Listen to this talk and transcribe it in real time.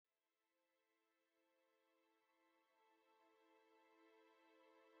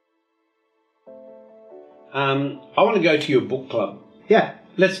I want to go to your book club. Yeah.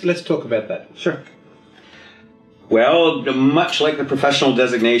 Let's talk about that. Sure. Well, much like the professional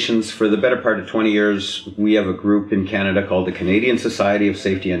designations for the better part of 20 years, we have a group in Canada called the Canadian Society of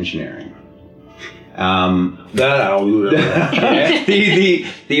Safety Engineering. The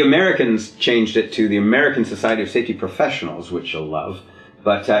Americans changed it to the American Society of Safety Professionals, which you'll love.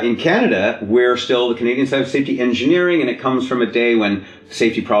 But in Canada, we're still the Canadian Society of Safety Engineering, and it comes from a day when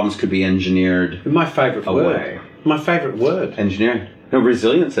safety problems could be engineered My favourite away. word. My favourite word. Engineering. No,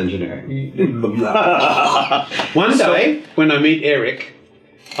 resilience engineering. One day, when I meet Eric,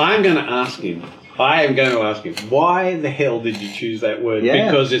 I am going to ask him, why the hell did you choose that word? Yeah.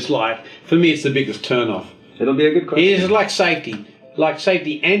 Because it's like, for me, it's the biggest turn-off. It'll be a good question. It is like safety. Like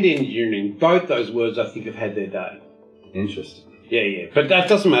safety and engineering, both those words I think have had their day. Interesting. Yeah. But that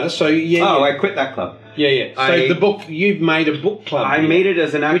doesn't matter. So, I quit that club. Yeah. So the book, you've made a book club. I made it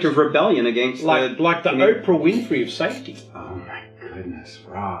as an act of rebellion against like the Oprah Winfrey of safety. Oh my goodness,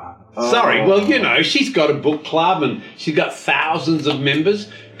 Rob. Sorry, well, she's got a book club and she's got thousands of members,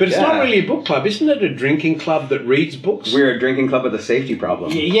 but it's not really a book club. Isn't it a drinking club that reads books? We're a drinking club with a safety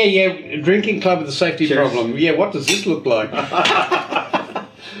problem. Yeah, a drinking club with a safety problem. Yeah, what does this look like?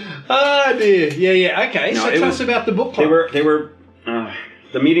 Oh, dear. Yeah, okay. No, so tell us about the book club.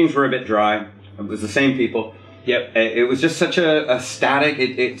 The meetings were a bit dry. It was the same people. Yep. It was just such a static,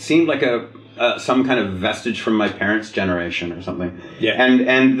 it seemed like some kind of vestige from my parents' generation or something. Yeah.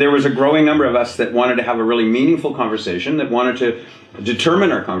 And there was a growing number of us that wanted to have a really meaningful conversation, that wanted to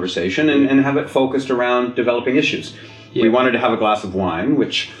determine our conversation and have it focused around developing issues. Yeah. We wanted to have a glass of wine,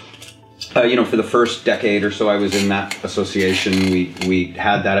 which, for the first decade or so I was in that association, we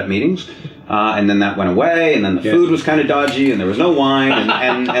had that at meetings. And then that went away, and then the food was kind of dodgy, and there was no wine,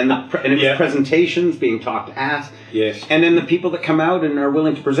 and it was presentations being talked at. Yes. And then the people that come out and are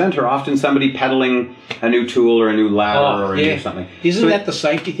willing to present are often somebody peddling a new tool or a new ladder or a new something. Isn't that the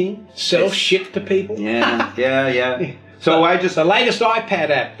safety thing? Sell shit to people? Yeah. So I just... The latest iPad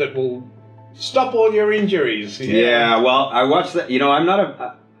app that will stop all your injuries. Yeah, well, I watched that. I'm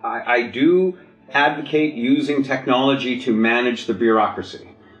not I do advocate using technology to manage the bureaucracy.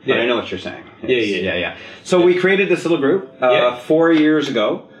 But I know what you're saying. Yeah. So we created this little group 4 years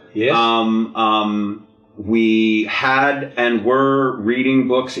ago. Yes. We had and were reading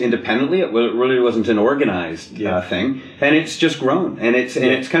books independently. It really wasn't an organized thing, and it's just grown, and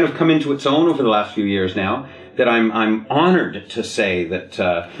it's kind of come into its own over the last few years now. That I'm honored to say that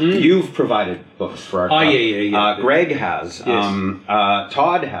you've provided books for our club. Yeah. Greg has. Yes.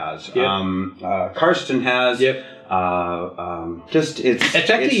 Todd has. Karsten has. Yep. It's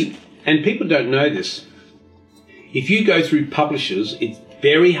actually, and people don't know this, if you go through publishers, it's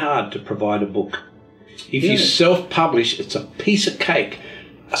very hard to provide a book. If you self-publish, it's a piece of cake.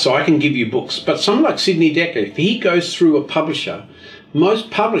 So I can give you books. But someone like Sidney Dekker, if he goes through a publisher, most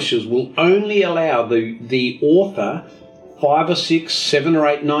publishers will only allow the author 5 or 6, 7 or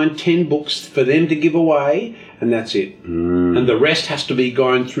 8, 9, 10 books for them to give away, and that's it. And the rest has to be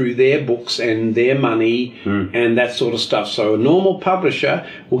going through their books and their money and that sort of stuff. So a normal publisher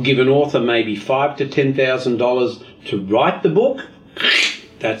will give an author maybe $5,000 to $10,000 to write the book.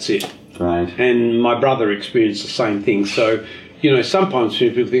 That's it. Right. And my brother experienced the same thing. So, sometimes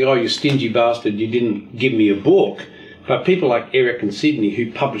people think, oh, you stingy bastard, you didn't give me a book. But people like Eric and Sydney,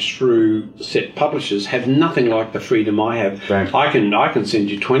 who publish through set publishers, have nothing like the freedom I have. Right. I can send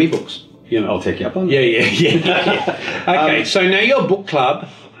you 20 books. I'll take you up on that. Yeah. Okay, so now your book club,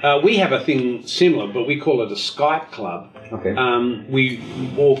 we have a thing similar, but we call it a Skype club. Okay.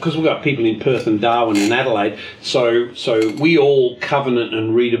 Because we've got people in Perth and Darwin and Adelaide, so we all covenant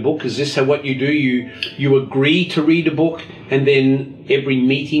and read a book. Is this what you do? You agree to read a book, and then every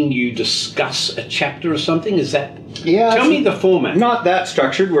meeting you discuss a chapter or something? Is that... Yeah. Tell me the format. Not that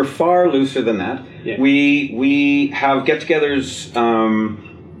structured. We're far looser than that. Yeah. We have get-togethers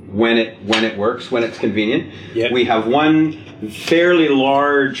when it works, when it's convenient. Yep. We have one fairly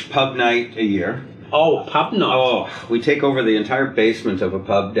large pub night a year. Oh, pub night. Oh, we take over the entire basement of a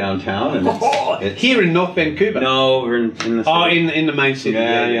pub downtown, and it's here in North Vancouver. No, we're in the city. Oh, in the main city.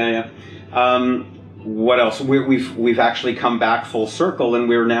 Yeah. What else? We've actually come back full circle, and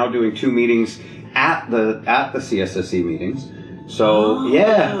we're now doing 2 meetings at the CSSE meetings. So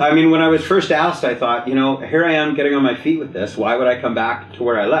I mean, when I was first asked, I thought, here I am getting on my feet with this. Why would I come back to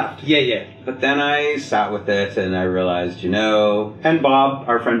where I left? Yeah. But then I sat with it and I realized, and Bob,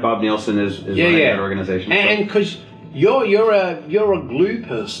 our friend Bob Nielsen, is running that organization. And because you're a glue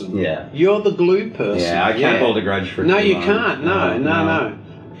person. Yeah. You're the glue person. Yeah, I can't hold a grudge for No, too you long. can't. No.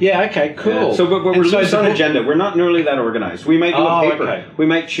 Yeah, okay, cool. Yeah. So, but we're And so loose the on book- agenda. We're not nearly that organized. We might do a paper. Okay. We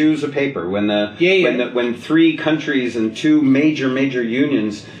might choose a paper when Yeah. when 3 countries and 2 major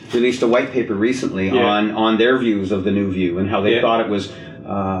unions released a white paper recently on their views of the new view and how they thought it was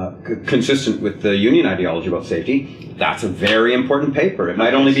consistent with the union ideology about safety. That's a very important paper. It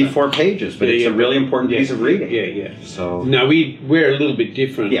might only be 4 pages, but it's a really important piece of reading. Yeah. So no, we're a little bit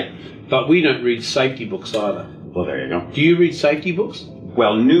different. Yeah. But we don't read safety books either. well, there you go. Do you read safety books?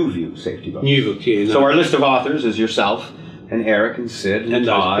 Well, new view safety books. New books, yeah. No. So our list of authors is yourself and Eric and Sid and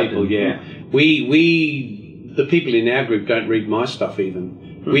Todd. Those people, We the people in our group don't read my stuff even.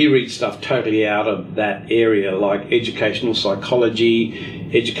 We read stuff totally out of that area, like educational psychology,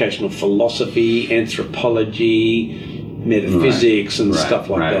 educational philosophy, anthropology, metaphysics, and stuff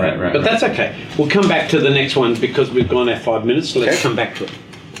like that. Right. But that's okay. We'll come back to the next one because we've gone our 5 minutes, so let's come back to it.